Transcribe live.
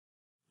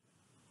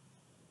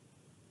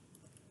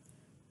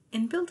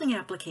In building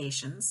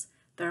applications,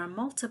 there are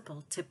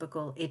multiple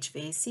typical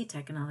HVAC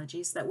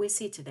technologies that we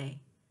see today.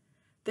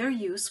 Their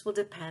use will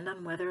depend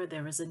on whether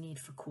there is a need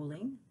for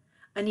cooling,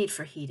 a need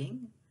for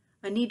heating,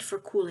 a need for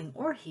cooling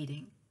or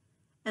heating,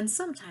 and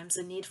sometimes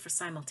a need for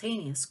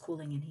simultaneous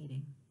cooling and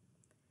heating.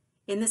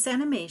 In this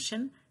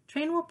animation,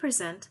 Trane will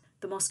present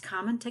the most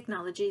common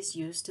technologies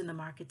used in the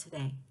market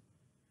today.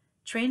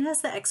 Trane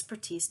has the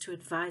expertise to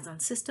advise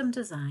on system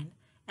design,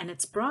 and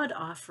its broad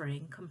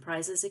offering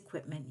comprises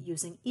equipment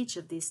using each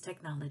of these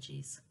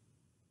technologies.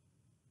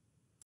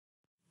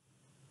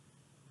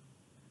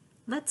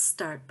 Let's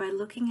start by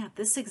looking at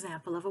this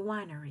example of a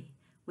winery,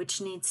 which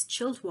needs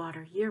chilled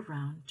water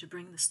year-round to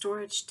bring the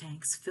storage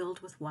tanks filled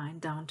with wine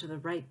down to the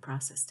right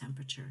process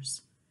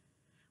temperatures.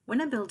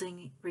 When a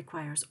building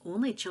requires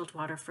only chilled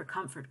water for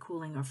comfort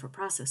cooling or for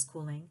process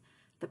cooling,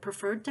 the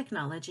preferred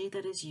technology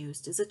that is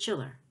used is a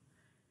chiller.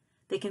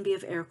 They can be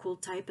of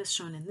air-cooled type as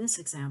shown in this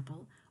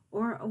example,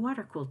 or a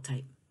water-cooled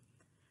type.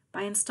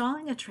 By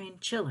installing a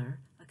Trane chiller,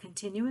 a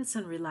continuous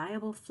and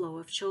reliable flow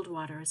of chilled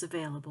water is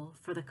available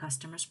for the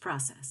customer's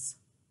process.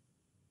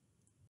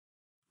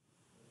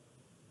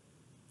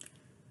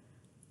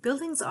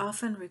 Buildings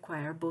often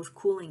require both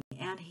cooling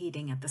and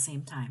heating at the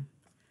same time.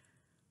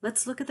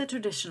 Let's look at the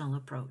traditional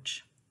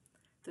approach.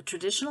 The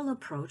traditional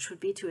approach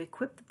would be to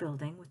equip the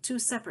building with two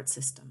separate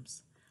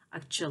systems: a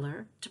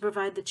chiller to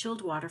provide the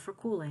chilled water for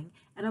cooling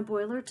and a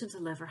boiler to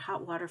deliver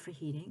hot water for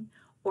heating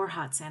or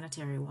hot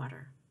sanitary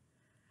water.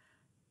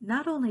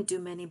 Not only do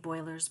many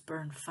boilers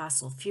burn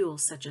fossil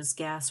fuels such as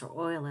gas or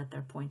oil at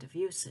their point of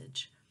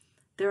usage,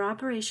 their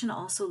operation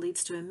also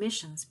leads to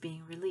emissions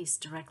being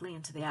released directly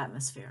into the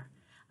atmosphere,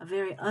 a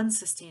very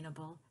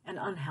unsustainable and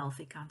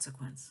unhealthy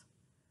consequence.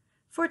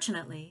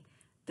 Fortunately,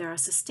 there are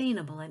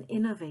sustainable and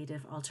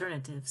innovative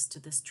alternatives to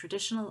this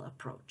traditional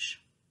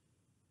approach.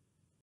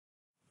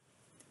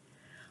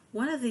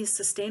 One of these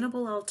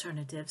sustainable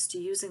alternatives to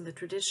using the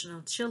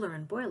traditional chiller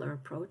and boiler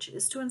approach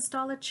is to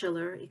install a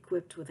chiller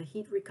equipped with a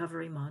heat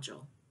recovery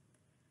module.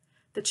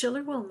 The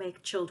chiller will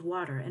make chilled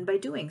water, and by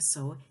doing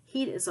so,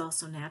 heat is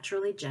also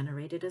naturally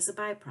generated as a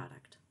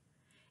byproduct.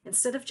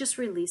 Instead of just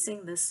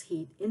releasing this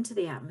heat into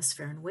the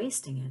atmosphere and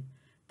wasting it,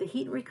 the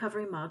heat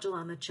recovery module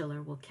on the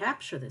chiller will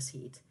capture this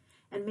heat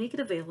and make it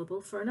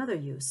available for another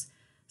use,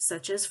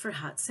 such as for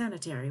hot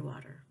sanitary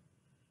water.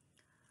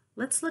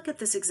 Let's look at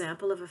this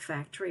example of a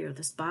factory or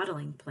this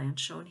bottling plant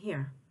shown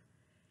here.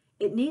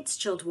 It needs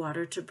chilled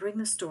water to bring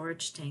the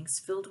storage tanks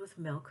filled with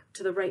milk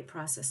to the right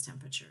process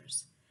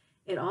temperatures.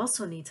 It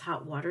also needs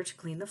hot water to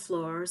clean the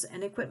floors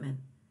and equipment.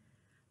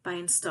 By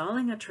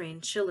installing a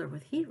Trane chiller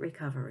with heat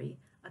recovery,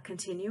 a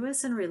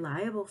continuous and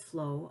reliable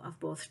flow of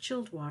both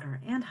chilled water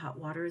and hot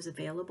water is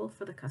available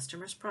for the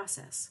customer's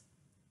process.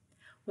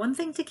 One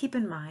thing to keep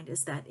in mind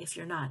is that if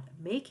you're not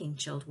making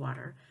chilled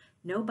water,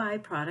 no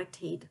byproduct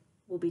heat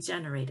will be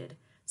generated,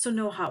 so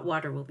no hot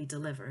water will be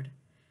delivered,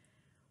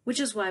 which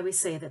is why we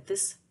say that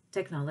this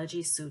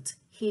technology suits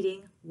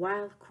heating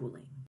while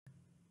cooling.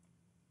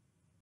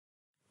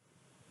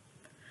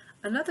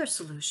 Another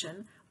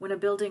solution when a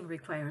building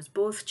requires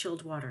both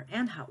chilled water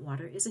and hot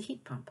water is a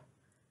heat pump.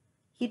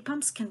 Heat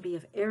pumps can be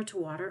of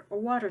air-to-water or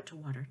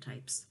water-to-water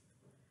types.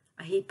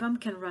 A heat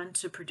pump can run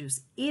to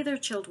produce either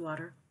chilled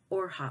water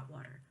or hot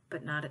water,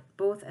 but not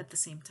both at the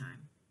same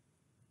time.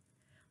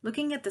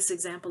 Looking at this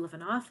example of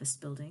an office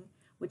building,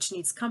 which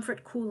needs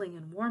comfort cooling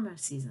in warmer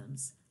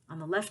seasons on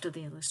the left of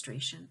the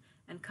illustration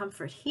and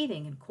comfort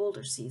heating in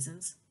colder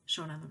seasons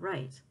shown on the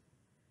right.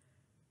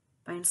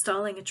 By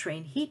installing a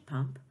Trane heat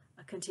pump,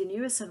 a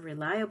continuous and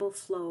reliable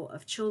flow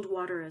of chilled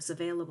water is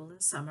available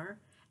in summer,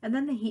 and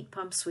then the heat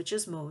pump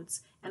switches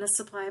modes and a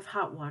supply of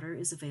hot water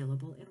is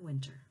available in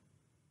winter.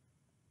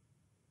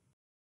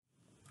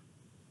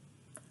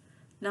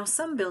 Now,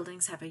 some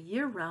buildings have a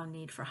year-round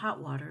need for hot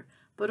water,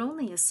 but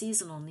only a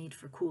seasonal need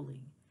for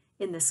cooling.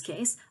 In this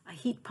case, a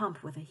heat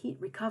pump with a heat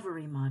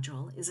recovery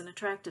module is an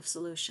attractive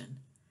solution.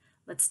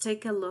 Let's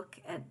take a look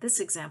at this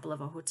example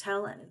of a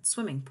hotel and its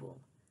swimming pool.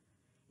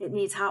 It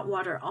needs hot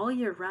water all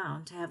year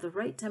round to have the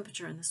right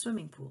temperature in the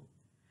swimming pool.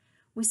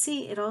 We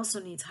see it also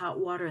needs hot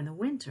water in the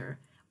winter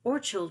or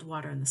chilled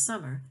water in the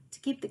summer to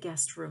keep the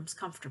guest rooms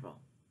comfortable.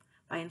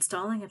 By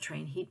installing a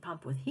Trane heat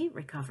pump with heat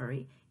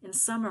recovery, in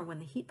summer when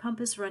the heat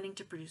pump is running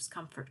to produce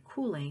comfort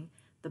cooling,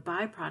 the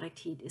byproduct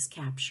heat is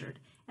captured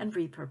and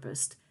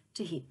repurposed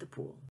to heat the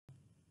pool.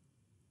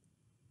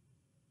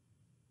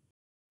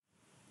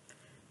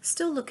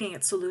 Still looking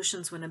at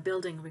solutions when a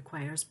building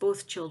requires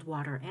both chilled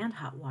water and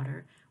hot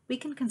water, we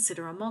can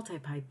consider a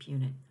multi-pipe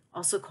unit,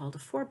 also called a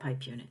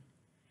 4-pipe unit.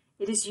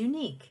 It is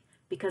unique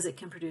because it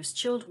can produce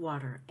chilled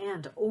water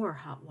and/or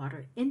hot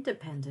water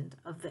independent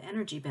of the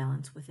energy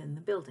balance within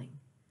the building.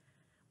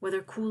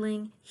 Whether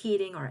cooling,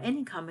 heating, or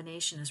any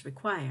combination is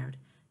required,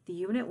 the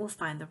unit will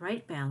find the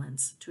right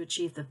balance to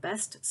achieve the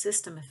best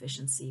system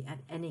efficiency at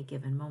any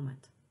given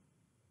moment.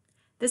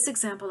 This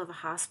example of a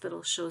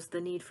hospital shows the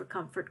need for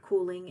comfort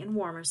cooling in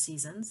warmer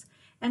seasons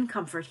and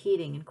comfort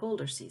heating in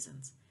colder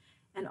seasons,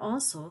 and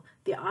also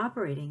the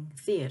operating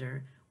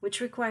theater, which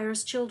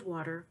requires chilled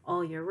water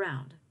all year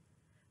round.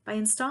 By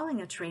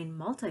installing a Trane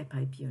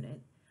multi-pipe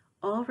unit,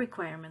 all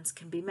requirements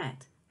can be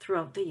met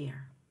throughout the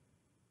year.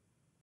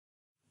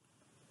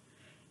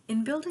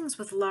 In buildings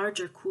with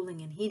larger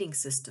cooling and heating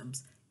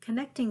systems,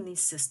 connecting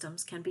these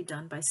systems can be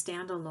done by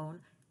standalone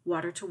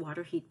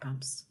water-to-water heat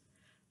pumps.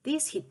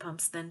 These heat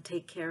pumps then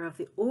take care of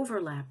the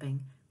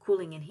overlapping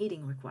cooling and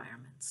heating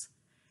requirements.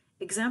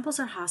 Examples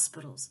are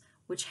hospitals,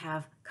 which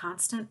have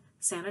constant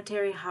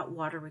sanitary hot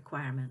water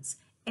requirements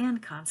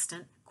and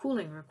constant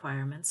cooling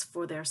requirements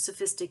for their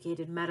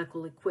sophisticated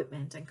medical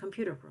equipment and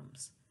computer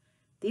rooms.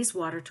 These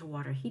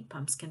water-to-water heat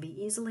pumps can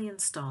be easily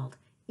installed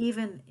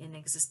even in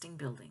existing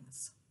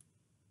buildings.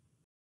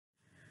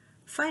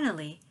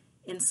 Finally,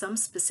 in some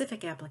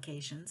specific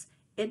applications,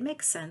 it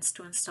makes sense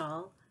to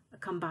install a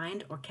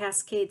combined or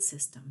cascade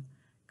system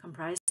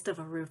comprised of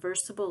a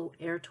reversible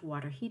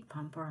air-to-water heat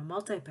pump or a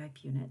multi-pipe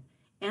unit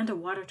and a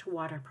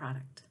water-to-water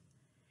product.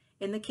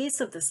 In the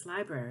case of this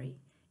library,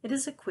 it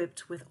is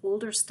equipped with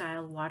older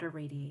style water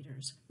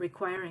radiators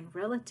requiring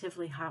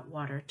relatively hot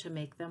water to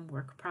make them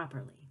work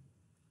properly.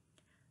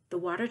 The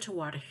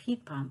water-to-water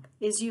heat pump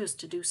is used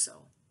to do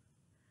so.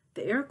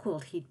 The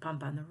air-cooled heat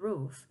pump on the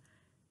roof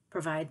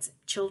provides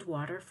chilled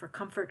water for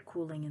comfort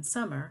cooling in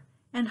summer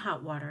and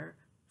hot water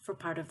for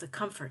part of the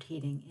comfort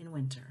heating in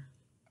winter.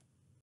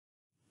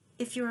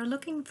 If you are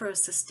looking for a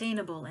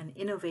sustainable and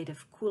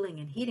innovative cooling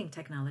and heating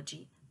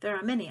technology, there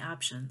are many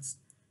options.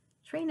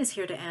 Trane is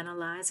here to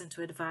analyze and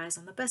to advise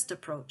on the best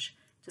approach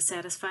to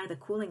satisfy the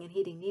cooling and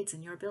heating needs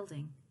in your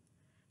building.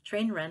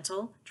 Trane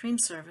Rental, Trane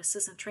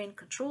Services, and Trane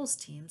Controls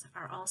teams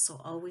are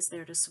also always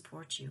there to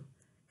support you.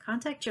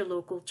 Contact your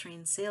local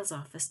Trane sales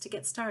office to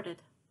get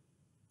started.